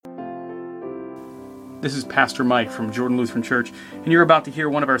This is Pastor Mike from Jordan Lutheran Church, and you're about to hear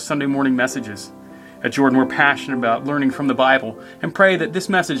one of our Sunday morning messages. At Jordan, we're passionate about learning from the Bible and pray that this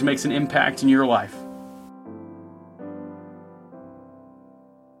message makes an impact in your life.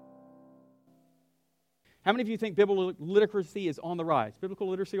 How many of you think biblical literacy is on the rise? Biblical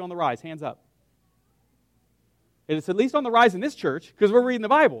literacy on the rise? Hands up. It's at least on the rise in this church because we're reading the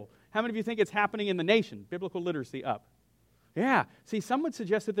Bible. How many of you think it's happening in the nation? Biblical literacy up. Yeah. See, some would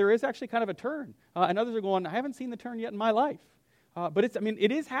suggest that there is actually kind of a turn. And others are going, I haven't seen the turn yet in my life. But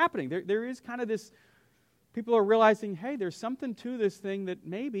it is happening. There is kind of this, people are realizing, hey, there's something to this thing that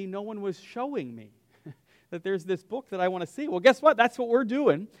maybe no one was showing me. That there's this book that I want to see. Well, guess what? That's what we're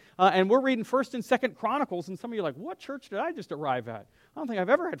doing. And we're reading 1st and 2nd Chronicles. And some of you are like, what church did I just arrive at? I don't think I've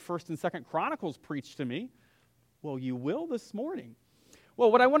ever had 1st and 2nd Chronicles preached to me. Well, you will this morning.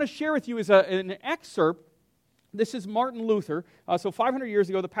 Well, what I want to share with you is an excerpt. This is Martin Luther. So 500 years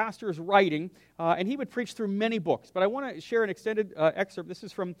ago, the pastor is writing, and he would preach through many books. But I want to share an extended excerpt. This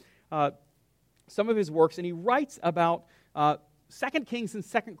is from some of his works, and he writes about 2 Kings and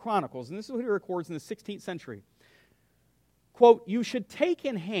 2 Chronicles, and this is what he records in the 16th century. Quote, "You should take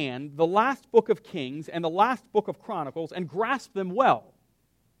in hand the last book of Kings and the last book of Chronicles and grasp them well.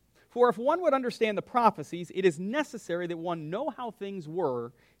 For if one would understand the prophecies, it is necessary that one know how things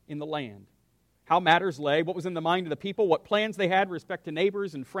were in the land. How matters lay, what was in the mind of the people, what plans they had with respect to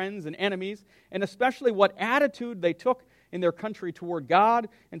neighbors and friends and enemies, and especially what attitude they took in their country toward God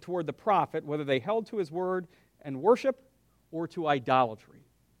and toward the prophet, whether they held to his word and worship or to idolatry."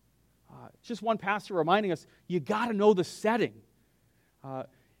 Just one pastor reminding us, you got to know the setting.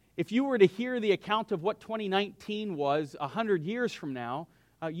 If you were to hear the account of what 2019 was 100 years from now,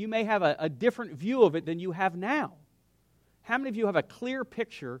 you may have a different view of it than you have now. How many of you have a clear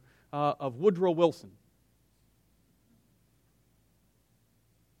picture of Woodrow Wilson?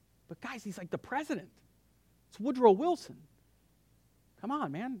 But guys, he's like the president. It's Woodrow Wilson. Come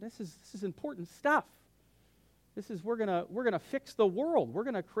on, man, this is important stuff. We're gonna fix the world. We're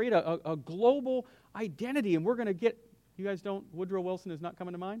gonna create a global identity, and we're gonna get. You guys don't. Woodrow Wilson is not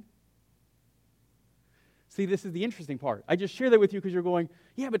coming to mind. See, this is the interesting part. I just share that with you because you're going,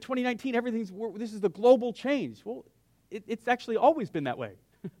 yeah, but 2019, this is the global change. Well, it's actually always been that way.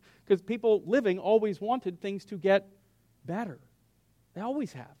 Because people living always wanted things to get better. They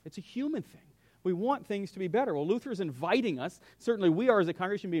always have. It's a human thing. We want things to be better. Well, Luther's inviting us, certainly we are as a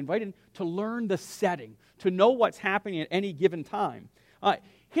congregation being invited, to learn the setting, to know what's happening at any given time.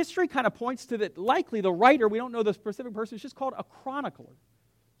 History kind of points to that likely the writer, we don't know the specific person, is just called a chronicler.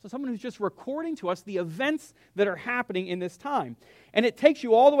 So someone who's just recording to us the events that are happening in this time. And it takes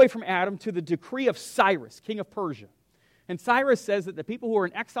you all the way from Adam to the decree of Cyrus, king of Persia. And Cyrus says that the people who are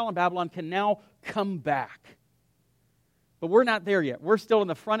in exile in Babylon can now come back. But we're not there yet. We're still in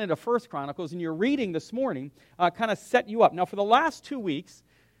the front end of 1st Chronicles, and your reading this morning kind of set you up. Now, for the last 2 weeks,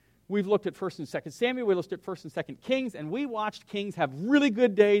 we've looked at 1st and 2nd Samuel, we looked at 1st and 2nd Kings, and we watched Kings have really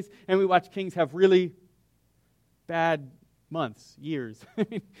good days, and we watched Kings have really bad months, years.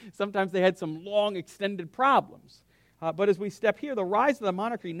 Sometimes they had some long, extended problems. But as we step here, the rise of the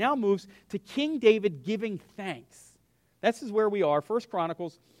monarchy now moves to King David giving thanks. This is where we are, 1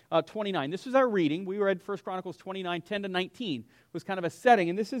 Chronicles 29. This is our reading. We read 1 Chronicles 29, 10 to 19. Was kind of a setting.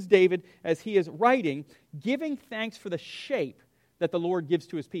 And this is David, as he is writing, giving thanks for the shape that the Lord gives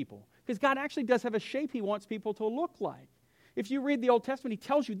to his people. Because God actually does have a shape he wants people to look like. If you read the Old Testament, he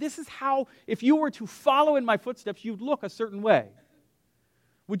tells you, this is how, if you were to follow in my footsteps, you'd look a certain way.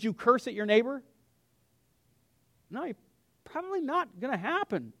 Would you curse at your neighbor? No, probably not going to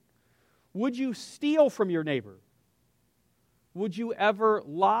happen. Would you steal from your neighbor? Would you ever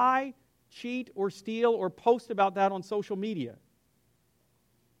lie, cheat, or steal, or post about that on social media?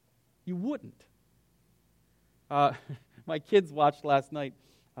 You wouldn't. My kids watched last night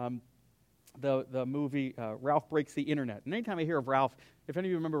the movie Ralph Breaks the Internet. And anytime I hear of Ralph, if any of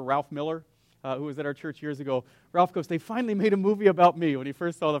you remember Ralph Miller, who was at our church years ago, Ralph goes, they finally made a movie about me when he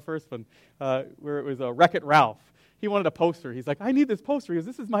first saw the first one, where it was Wreck-It Ralph. He wanted a poster. He's like, I need this poster because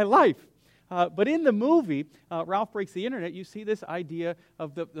this is my life. But in the movie, Ralph Breaks the Internet, you see this idea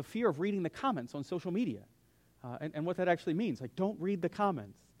of the fear of reading the comments on social media and what that actually means. Like, don't read the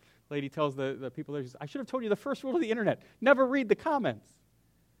comments. The lady tells the people there, I should have told you the first rule of the Internet, never read the comments.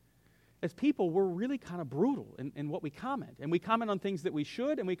 As people, we're really kind of brutal in what we comment. And we comment on things that we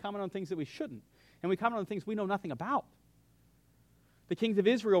should, and we comment on things that we shouldn't. And we comment on things we know nothing about. The kings of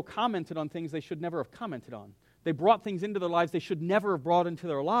Israel commented on things they should never have commented on. They brought things into their lives they should never have brought into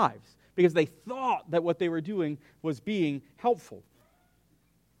their lives because they thought that what they were doing was being helpful.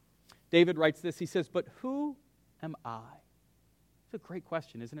 David writes this, he says, but who am I? It's a great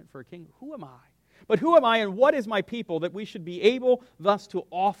question, isn't it, for a king? Who am I? But who am I and what is my people that we should be able thus to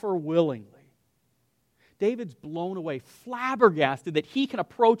offer willingly? David's blown away, flabbergasted that he can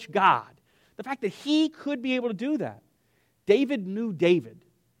approach God. The fact that he could be able to do that. David knew David,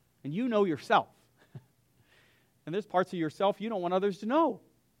 and you know yourself. And there's parts of yourself you don't want others to know.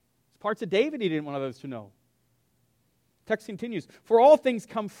 There's parts of David he didn't want others to know. Text continues, for all things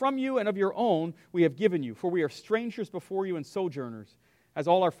come from you, and of your own we have given you. For we are strangers before you and sojourners, as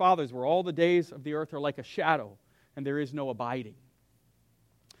all our fathers were. All the days of the earth are like a shadow, and there is no abiding.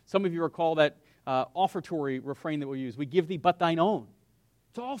 Some of you recall that offertory refrain that we use. We give thee but thine own.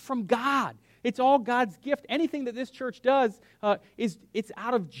 It's all from God. It's all God's gift. Anything that this church does, it's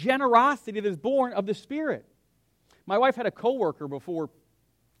out of generosity that is born of the Spirit. My wife had a coworker before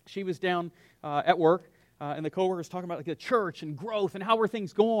she was down at work, and the coworker was talking about like the church and growth and how are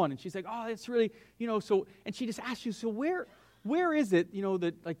things going, and she's like, "Oh, it's really, so." And she just asked you, "So where is it,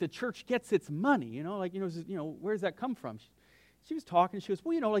 that like the church gets its money? Where does that come from?" She was talking. She goes,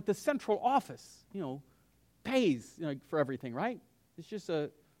 "Well, like the central office, pays for everything, right? It's just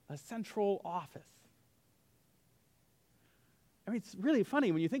a central office." I mean, it's really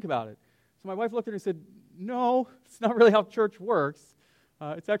funny when you think about it. So my wife looked at her and said, "No, it's not really how church works.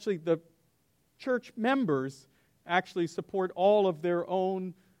 It's actually the church members actually support all of their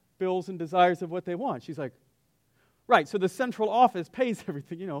own bills and desires of what they want." She's like, "Right, so the central office pays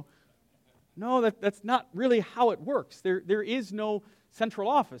everything, No, that's not really how it works. There is no central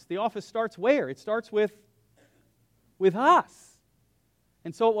office. The office starts where? It starts with us.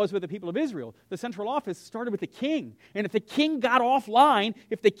 And so it was with the people of Israel. The central office started with the king. And if the king got offline,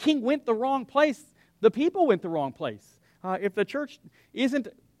 if the king went the wrong place, the people went the wrong place. If the church isn't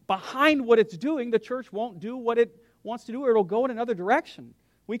behind what it's doing, the church won't do what it wants to do, or it'll go in another direction.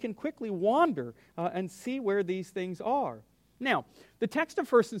 We can quickly wander and see where these things are. Now, the text of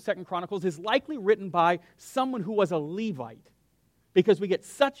 1st and 2nd Chronicles is likely written by someone who was a Levite, because we get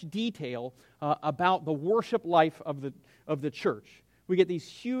such detail about the worship life of the church. We get these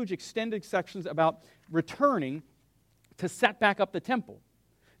huge extended sections about returning to set back up the temple.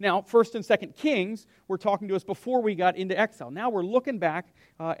 Now, 1st and 2nd Kings were talking to us before we got into exile. Now we're looking back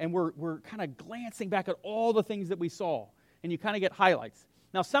and we're kind of glancing back at all the things that we saw, and you kind of get highlights.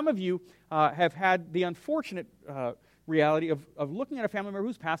 Now, some of you have had the unfortunate reality of looking at a family member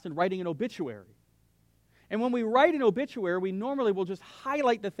who's passed and writing an obituary. And when we write an obituary, we normally will just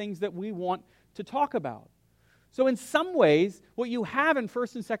highlight the things that we want to talk about. So in some ways, what you have in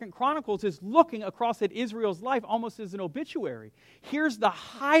 1st and 2nd Chronicles is looking across at Israel's life almost as an obituary. Here's the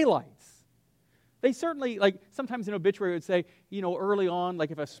highlights. They certainly, sometimes an obituary would say, early on, like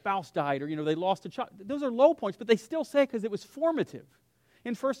if a spouse died or, they lost a child. Those are low points, but they still say because it was formative.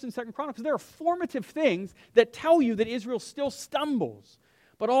 In 1st and 2nd Chronicles, there are formative things that tell you that Israel still stumbles.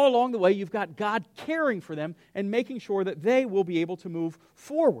 But all along the way, you've got God caring for them and making sure that they will be able to move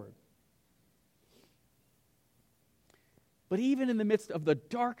forward. But even in the midst of the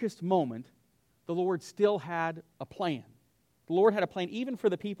darkest moment, the Lord still had a plan. The Lord had a plan even for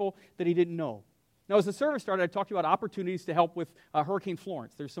the people that He didn't know. Now, as the service started, I talked to you about opportunities to help with Hurricane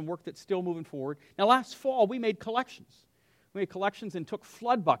Florence. There's some work that's still moving forward. Now, last fall, we made collections. We made collections and took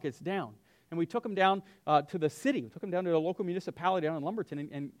flood buckets down. And we took them down to the city. We took them down to a local municipality down in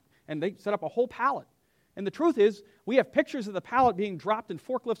Lumberton, and they set up a whole pallet. And the truth is, we have pictures of the pallet being dropped and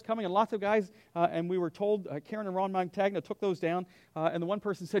forklifts coming, and lots of guys, and we were told, Karen and Ron Montagna took those down, and the one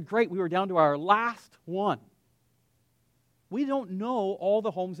person said, "Great, we were down to our last one." We don't know all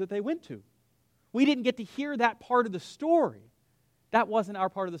the homes that they went to. We didn't get to hear that part of the story. That wasn't our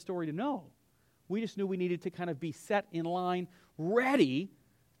part of the story to know. We just knew we needed to kind of be set in line, ready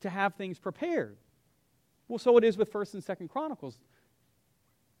to have things prepared. Well, so it is with 1st and 2nd Chronicles.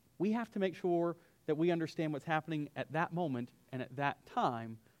 We have to make sure that we understand what's happening at that moment and at that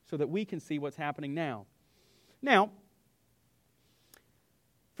time so that we can see what's happening now. Now,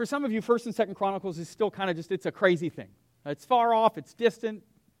 for some of you, 1st and 2nd Chronicles is still kind of just, it's a crazy thing. It's far off, it's distant,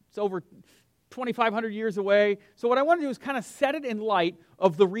 it's over 2,500 years away. So what I want to do is kind of set it in light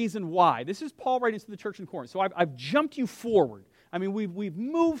of the reason why. This is Paul writing to the church in Corinth. So I've jumped you forward. I mean, we've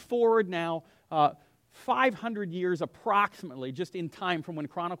moved forward now 500 years approximately, just in time from when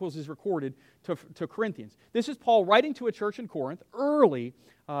Chronicles is recorded to Corinthians. This is Paul writing to a church in Corinth early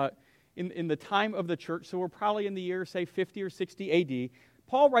in the time of the church, so we're probably in the year, say, 50 or 60 A.D.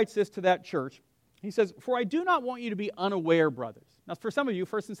 Paul writes this to that church. He says, "For I do not want you to be unaware, brothers." Now, for some of you,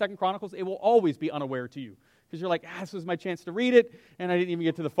 1st and 2nd Chronicles, it will always be unaware to you, because you're like, this was my chance to read it, and I didn't even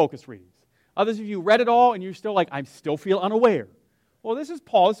get to the focus readings. Others of you read it all, and you're still like, I still feel unaware. Well, this is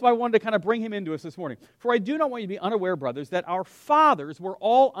Paul. This is why I wanted to kind of bring him into us this morning. "For I do not want you to be unaware, brothers, that our fathers were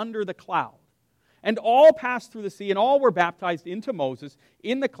all under the cloud, And all passed through the sea, and all were baptized into Moses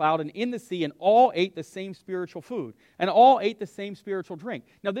in the cloud and in the sea, and all ate the same spiritual food, and all ate the same spiritual drink.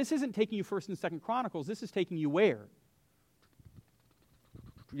 Now, this isn't taking you 1st and 2nd Chronicles. This is taking you where?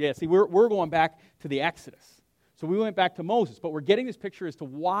 Yeah, see, we're going back to the Exodus. So we went back to Moses, but we're getting this picture as to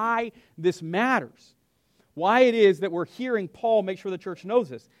why this matters. Why it is that we're hearing Paul make sure the church knows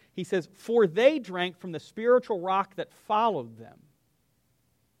this. He says, "For they drank from the spiritual rock that followed them.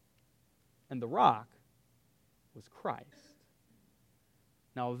 And the rock was Christ."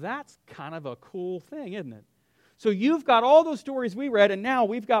 Now that's kind of a cool thing, isn't it? So you've got all those stories we read, and now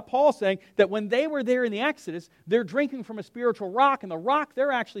we've got Paul saying that when they were there in the Exodus, they're drinking from a spiritual rock, and the rock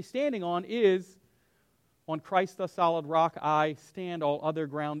they're actually standing on is, "On Christ the solid rock I stand, all other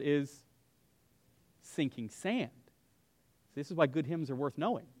ground is sinking sand." This is why good hymns are worth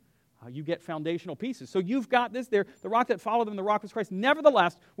knowing. You get foundational pieces. So you've got this there. The rock that followed them, the rock was Christ.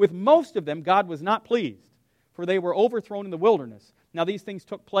 Nevertheless, with most of them, God was not pleased, for they were overthrown in the wilderness. Now these things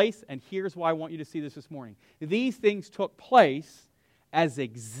took place, and here's why I want you to see this morning. These things took place as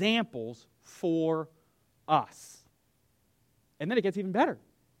examples for us. And then it gets even better.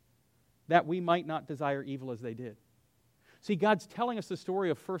 That we might not desire evil as they did. See, God's telling us the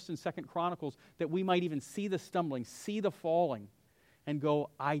story of 1st and 2nd Chronicles that we might even see the stumbling, see the falling, and go,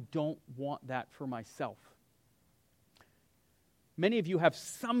 I don't want that for myself. Many of you have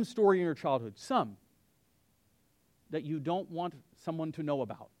some story in your childhood, some, that you don't want someone to know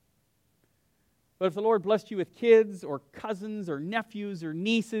about. But if the Lord blessed you with kids or cousins or nephews or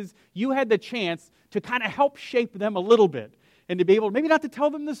nieces, you had the chance to kind of help shape them a little bit and to be able, maybe not to tell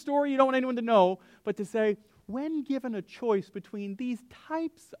them the story you don't want anyone to know, but to say, when given a choice between these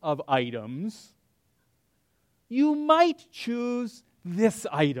types of items, you might choose this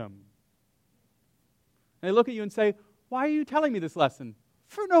item. And they look at you and say, why are you telling me this lesson?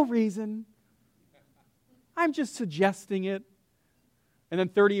 For no reason. I'm just suggesting it. And then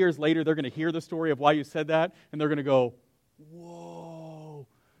 30 years later, they're going to hear the story of why you said that, and they're going to go, whoa,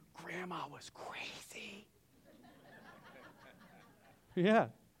 Grandma was crazy. Yeah.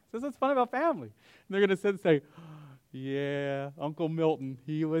 That's what's fun about family. And they're going to sit and say, yeah, Uncle Milton,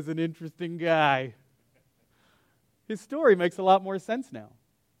 he was an interesting guy. His story makes a lot more sense now.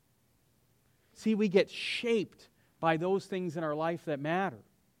 See, we get shaped by those things in our life that matter.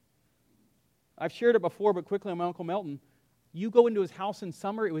 I've shared it before, but quickly on my Uncle Milton. You go into his house in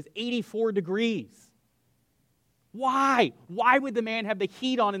summer, it was 84 degrees. Why? Why would the man have the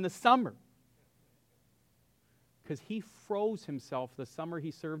heat on in the summer? Because he froze himself the summer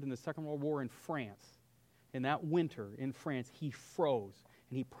he served in the Second World War in France. In that winter in France, he froze.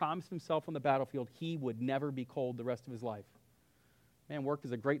 And he promised himself on the battlefield he would never be cold the rest of his life. Man worked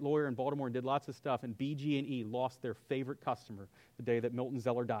as a great lawyer in Baltimore and did lots of stuff, and BG&E lost their favorite customer the day that Milton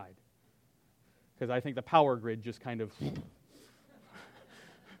Zeller died. Because I think the power grid just kind of...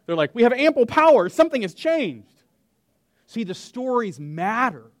 They're like, we have ample power, something has changed. See, the stories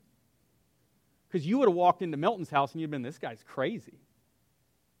matter. Because you would have walked into Milton's house and you'd been, this guy's crazy.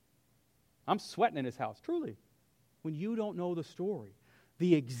 I'm sweating in his house, truly. When you don't know the story.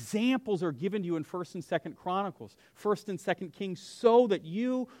 The examples are given to you in 1st and 2nd Chronicles, 1st and 2nd Kings, so that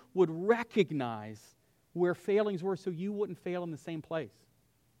you would recognize where failings were so you wouldn't fail in the same place.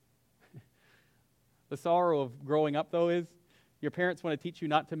 The sorrow of growing up, though, is your parents want to teach you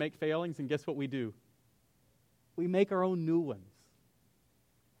not to make failings, and guess what we do? We make our own new ones.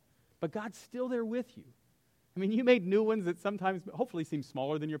 But God's still there with you. I mean, you made new ones that sometimes hopefully seem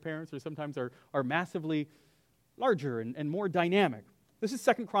smaller than your parents, or sometimes are massively larger and more dynamic. This is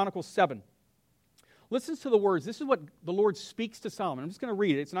 2 Chronicles 7. Listen to the words. This is what the Lord speaks to Solomon. I'm just going to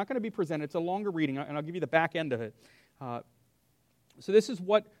read it. It's not going to be presented. It's a longer reading, and I'll give you the back end of it. So this is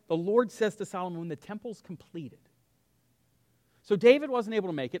what the Lord says to Solomon when the temple's completed. So David wasn't able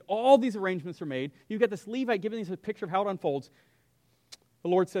to make it. All these arrangements are made. You've got this Levite giving us a picture of how it unfolds. The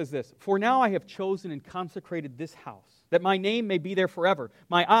Lord says this, "For now I have chosen and consecrated this house, that my name may be there forever.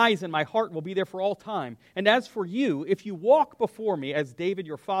 My eyes and my heart will be there for all time. And as for you, if you walk before me as David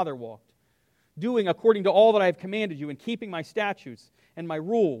your father walked, doing according to all that I have commanded you and keeping my statutes and my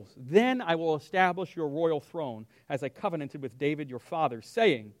rules, then I will establish your royal throne as I covenanted with David your father,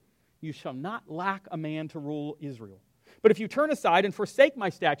 saying, you shall not lack a man to rule Israel. But if you turn aside and forsake my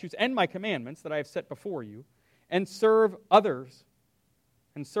statutes and my commandments that I have set before you, and serve other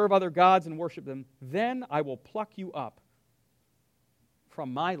gods and worship them, then I will pluck you up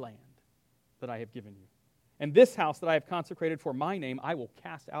from my land that I have given you. And this house that I have consecrated for my name, I will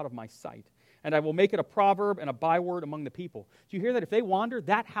cast out of my sight. And I will make it a proverb and a byword among the people." Do you hear that? If they wander,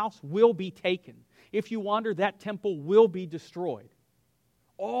 that house will be taken. If you wander, that temple will be destroyed.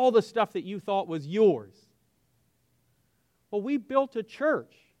 all the stuff that you thought was yours. Well, we built a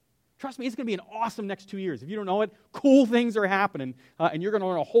church. Trust me, it's going to be an awesome next 2 years. If you don't know it, cool things are happening, and you're going to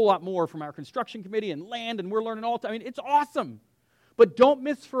learn a whole lot more from our construction committee and land, and we're learning all the time. I mean, it's awesome. But don't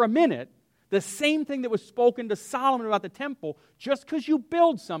miss for a minute the same thing that was spoken to Solomon about the temple. Just because you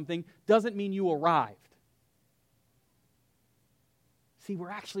build something doesn't mean you arrived. See, we're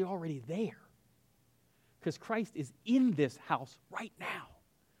actually already there. Because Christ is in this house right now.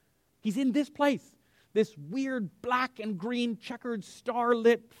 He's in this place. This weird black and green checkered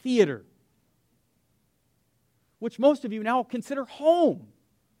starlit theater, which most of you now consider home.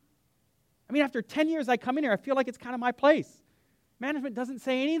 I mean, after 10 years I come in here, I feel like it's kind of my place. Management doesn't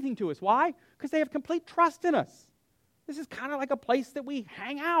say anything to us. Why? Because they have complete trust in us. This is kind of like a place that we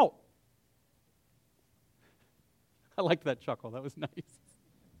hang out. I liked that chuckle. That was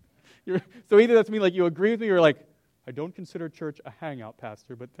nice. So either that's me, like you agree with me, or like, I don't consider church a hangout,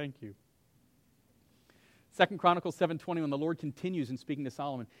 Pastor, but thank you. 2 Chronicles 7:20, when the Lord continues in speaking to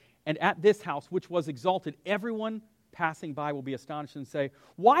Solomon, and at this house which was exalted, everyone passing by will be astonished and say,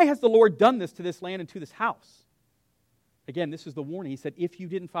 why has the Lord done this to this land and to this house? Again, this is the warning. He said, if you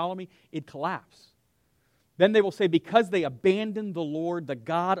didn't follow me, it'd collapse. Then they will say, because they abandoned the Lord, the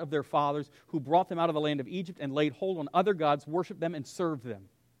God of their fathers, who brought them out of the land of Egypt and laid hold on other gods, worshiped them and served them.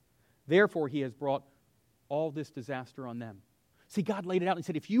 Therefore, he has brought all this disaster on them. See, God laid it out and he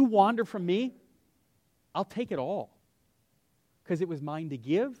said, if you wander from me, I'll take it all. Because it was mine to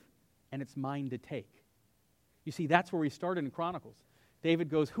give and it's mine to take. You see, that's where we started in Chronicles. David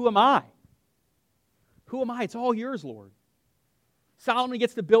goes, who am I? Who am I? It's all yours, Lord. Solomon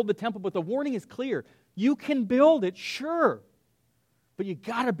gets to build the temple, but the warning is clear. You can build it, sure. But you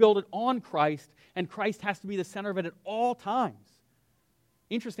got to build it on Christ, and Christ has to be the center of it at all times.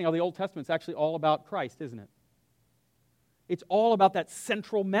 Interesting how the Old Testament's actually all about Christ, isn't it? It's all about that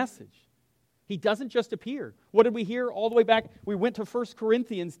central message. He doesn't just appear. What did we hear all the way back? We went to 1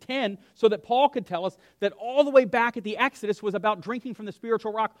 Corinthians 10 so that Paul could tell us that all the way back at the Exodus was about drinking from the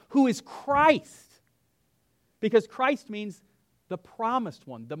spiritual rock, who is Christ. Because Christ means the promised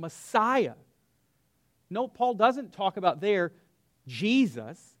one, the Messiah. No, Paul doesn't talk about there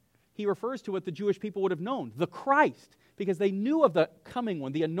Jesus. He refers to what the Jewish people would have known, the Christ, because they knew of the coming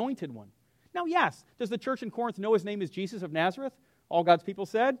one, the anointed one. Now, yes, does the church in Corinth know his name is Jesus of Nazareth? All God's people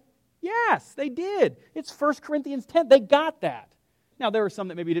said? Yes, they did. It's 1 Corinthians 10. They got that. Now, there are some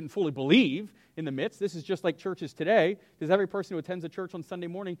that maybe didn't fully believe in the midst. This is just like churches today. Does every person who attends a church on Sunday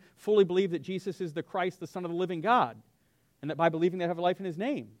morning fully believe that Jesus is the Christ, the Son of the living God, and that by believing they have a life in his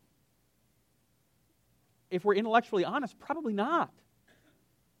name? If we're intellectually honest, probably not.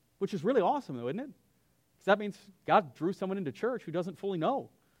 Which is really awesome, though, isn't it? Because that means God drew someone into church who doesn't fully know,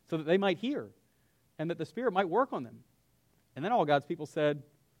 so that they might hear, and that the Spirit might work on them. And then all God's people said,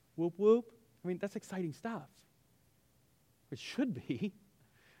 whoop, whoop. I mean, that's exciting stuff. It should be.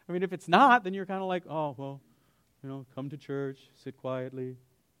 I mean, if it's not, then you're kind of like, oh, well, come to church, sit quietly,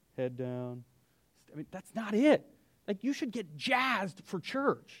 head down. I mean, that's not it. Like, you should get jazzed for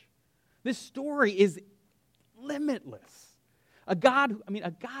church. This story is limitless. A God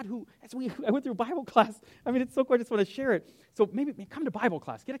who, I went through Bible class. I mean, it's so cool, I just want to share it. So maybe come to Bible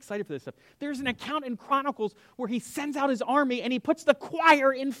class. Get excited for this stuff. There's an account in Chronicles where he sends out his army and he puts the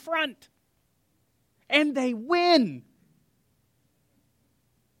choir in front. And they win.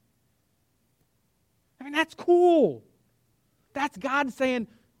 I mean, that's cool. That's God saying,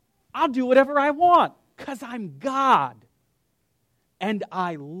 I'll do whatever I want because I'm God. And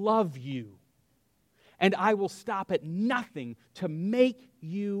I love you. And I will stop at nothing to make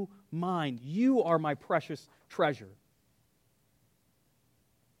you mine. You are my precious treasure.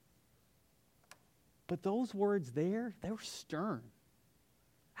 But those words there, they're stern.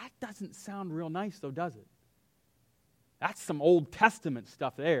 That doesn't sound real nice, though, does it? That's some Old Testament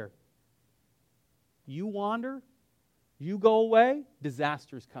stuff there. You wander, you go away,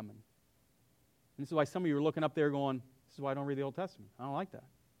 disaster's coming. And this is why some of you are looking up there going, this is why I don't read the Old Testament. I don't like that.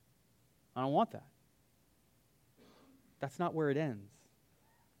 I don't want that. That's not where it ends.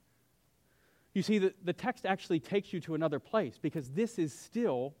 You see, the text actually takes you to another place because this is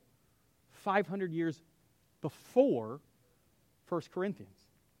still 500 years before 1 Corinthians.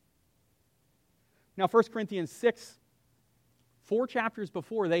 Now, 1 Corinthians 6, 4 chapters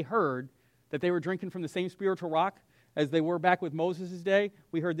before they heard that they were drinking from the same spiritual rock as they were back with Moses' day,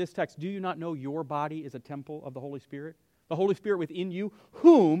 we heard this text, do you not know your body is a temple of the Holy Spirit? The Holy Spirit within you,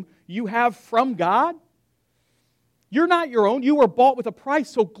 whom you have from God? You're not your own. You were bought with a price,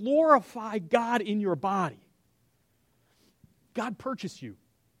 so glorify God in your body. God purchased you.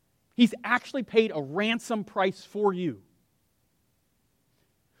 He's actually paid a ransom price for you.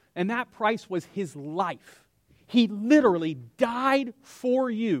 And that price was his life. He literally died for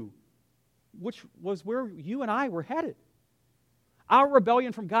you, which was where you and I were headed. Our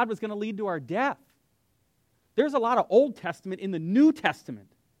rebellion from God was going to lead to our death. There's a lot of Old Testament in the New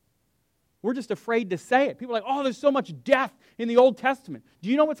Testament. We're just afraid to say it. People are like, oh, there's so much death in the Old Testament. Do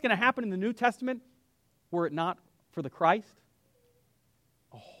you know what's going to happen in the New Testament were it not for the Christ?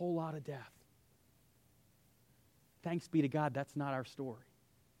 A whole lot of death. Thanks be to God, that's not our story.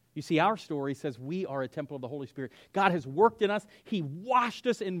 You see, our story says we are a temple of the Holy Spirit. God has worked in us. He washed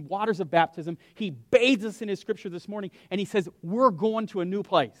us in waters of baptism. He bathes us in His Scripture this morning. And He says, we're going to a new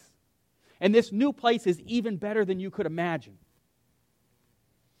place. And this new place is even better than you could imagine.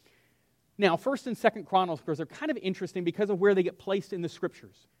 Now, 1st and 2nd Chronicles are kind of interesting because of where they get placed in the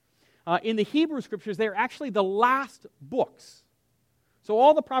Scriptures. In the Hebrew Scriptures, they're actually the last books. So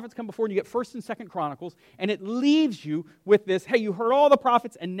all the prophets come before, and you get 1st and 2nd Chronicles, and it leaves you with this, hey, you heard all the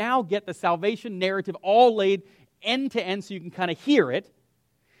prophets, and now get the salvation narrative all laid end to end so you can kind of hear it.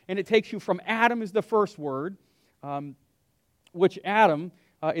 And it takes you from Adam is the first word, which Adam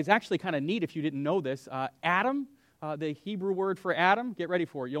is actually kind of neat if you didn't know this. Adam, the Hebrew word for Adam, get ready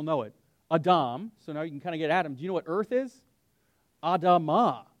for it, you'll know it. Adam, so now you can kind of get Adam. Do you know what earth is?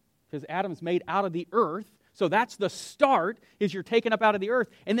 Adamah, because Adam's made out of the earth. So that's the start, is you're taken up out of the earth.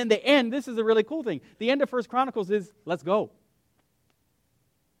 And then the end, this is a really cool thing. The end of 1 Chronicles is, let's go.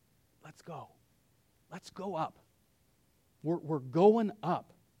 Let's go. Let's go up. We're going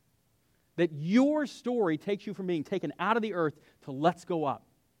up. That your story takes you from being taken out of the earth to let's go up.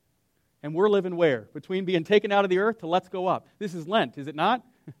 And we're living where? Between being taken out of the earth to let's go up. This is Lent, is it not?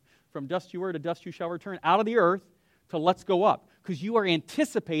 From dust you were, to dust you shall return. Out of the earth to let's go up. Because you are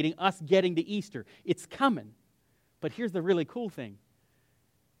anticipating us getting to Easter. It's coming. But here's the really cool thing.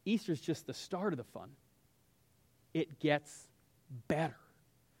 Easter's just the start of the fun. It gets better.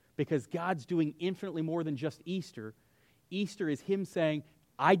 Because God's doing infinitely more than just Easter. Easter is Him saying,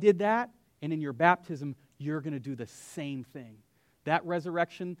 I did that, and in your baptism, you're going to do the same thing. That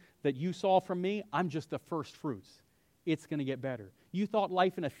resurrection that you saw from me, I'm just the first fruits. It's going to get better. You thought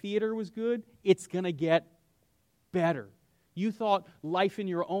life in a theater was good? It's going to get better. You thought life in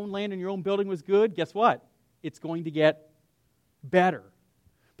your own land and your own building was good? Guess what? It's going to get better.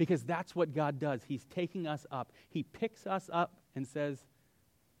 Because that's what God does. He's taking us up. He picks us up and says,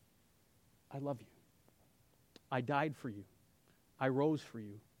 I love you. I died for you. I rose for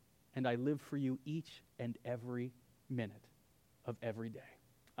you. And I live for you each and every minute of every day.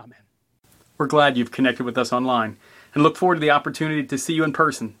 Amen. We're glad you've connected with us online and look forward to the opportunity to see you in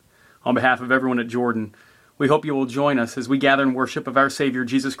person. On behalf of everyone at Jordan, we hope you will join us as we gather in worship of our Savior,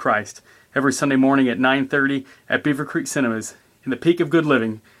 Jesus Christ, every Sunday morning at 9:30 at Beaver Creek Cinemas in the Peak of Good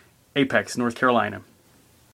Living, Apex, North Carolina.